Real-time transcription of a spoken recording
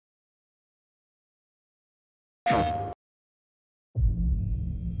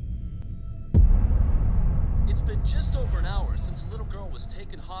It's been just over an hour since a little girl was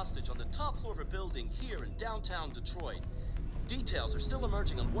taken hostage on the top floor of a building here in downtown Detroit. Details are still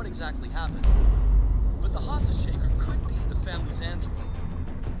emerging on what exactly happened. But the hostage taker could be the family's android.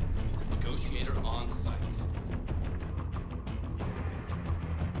 Negotiator on site.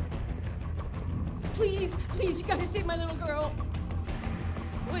 Please, you gotta save my little girl.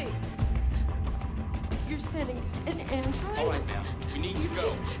 Wait. You're sending an android? All right, ma'am. We need to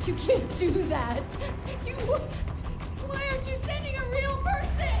go. You can't do that. Why aren't you sending a real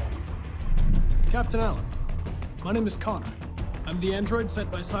person? Captain Allen, my name is Connor. I'm the android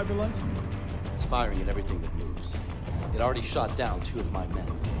sent by CyberLife. It's firing at everything that moves. It already shot down 2 of my men.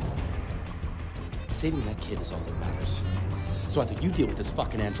 Saving that kid is all that matters. So either you deal with this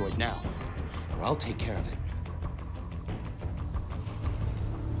fucking android now, or I'll take care of it.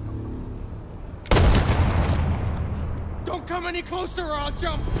 Don't come any closer or I'll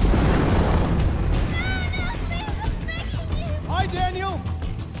jump! No, please, I'm begging you! Hi, Daniel!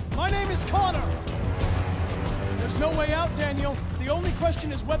 My name is Connor! There's no way out, Daniel. The only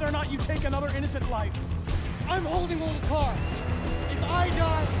question is whether or not you take another innocent life. I'm holding all the cards. If I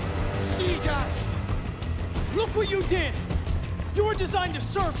die, she dies. Look what you did! You were designed to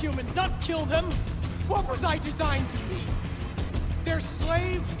serve humans, not kill them! What was I designed to be? Their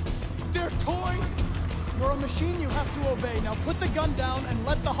slave? Their toy? You're a machine you have to obey. Now put the gun down and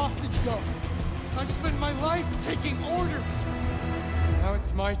let the hostage go. I've spent my life taking orders. Now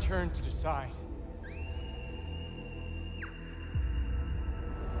it's my turn to decide.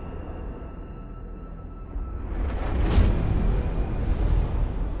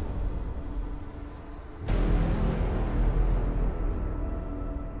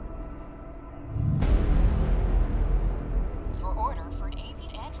 Your order for an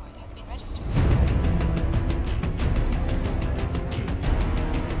A-beat android has been registered.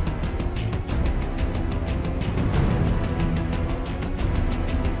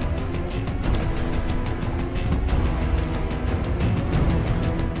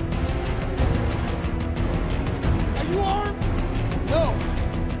 Are you armed? No!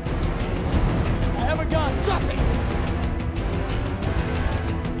 I have a gun. Drop it!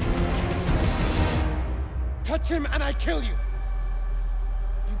 Touch him and I kill you!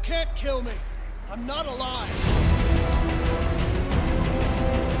 You can't kill me. I'm not alive.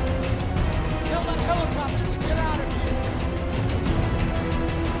 Tell that helicopter to get out of here!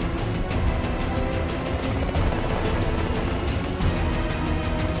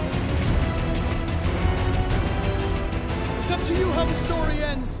 It's up to you how the story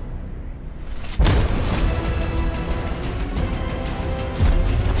ends.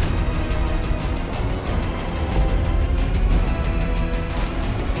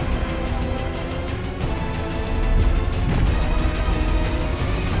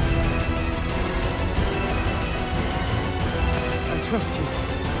 I trust you.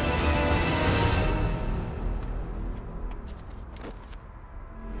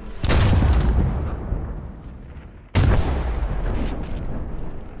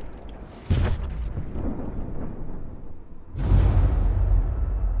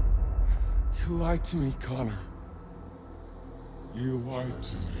 You lied to me, Connor. You lied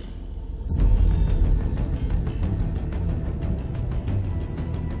to me.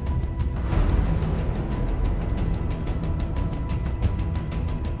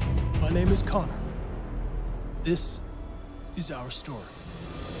 My name is Connor. This is our story.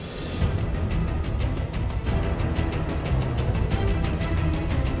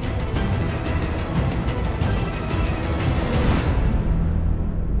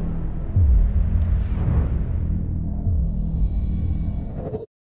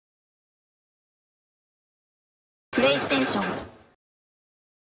 PlayStation